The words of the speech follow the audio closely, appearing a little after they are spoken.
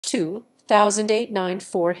2008-9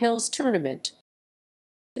 Four Hills Tournament.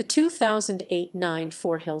 The 2008-9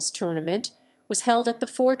 Four Hills Tournament was held at the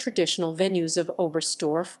four traditional venues of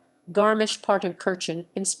Oberstdorf, Garmisch-Partenkirchen,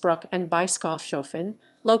 Innsbruck and Bischofshofen,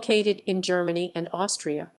 located in Germany and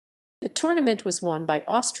Austria. The tournament was won by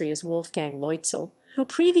Austria's Wolfgang Loitzl, who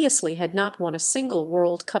previously had not won a single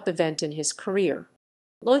World Cup event in his career.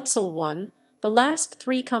 Loitzl won the last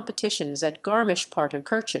three competitions at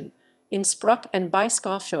Garmisch-Partenkirchen, Innsbruck and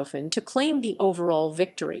Bischofshofen to claim the overall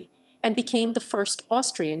victory, and became the first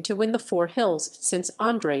Austrian to win the Four Hills since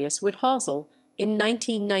Andreas Widhölzl in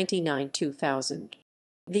 1999-2000.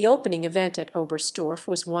 The opening event at Oberstdorf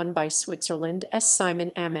was won by Switzerland's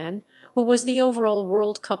Simon Ammann, who was the overall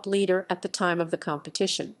World Cup leader at the time of the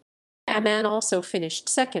competition. Ammann also finished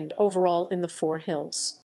second overall in the Four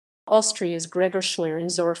Hills. Austria's Gregor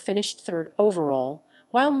Schlierenzauer finished third overall,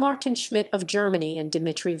 while Martin Schmitt of Germany and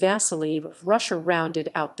Dimitry Vassiliev of Russia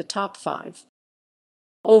rounded out the top five.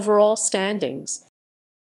 Overall standings: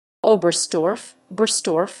 Oberstdorf,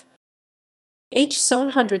 H.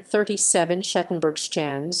 137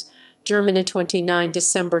 Schettenbergschanz, Germany 29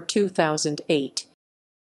 December 2008.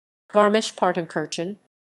 Garmisch-Partenkirchen,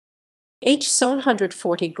 H.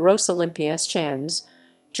 140 Gross Olympiaschanz,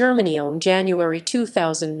 Germany on January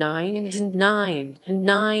 2009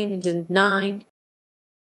 and 9.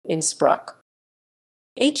 Innsbruck,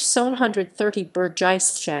 H. 130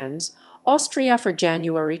 Bergeischanz, Austria for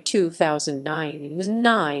January 2009 and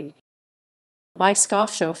 9.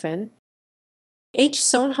 Bischofshofen, H.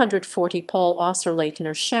 140 Paul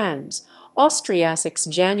Außerleitner Schanz, Austria 6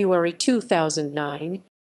 January 2009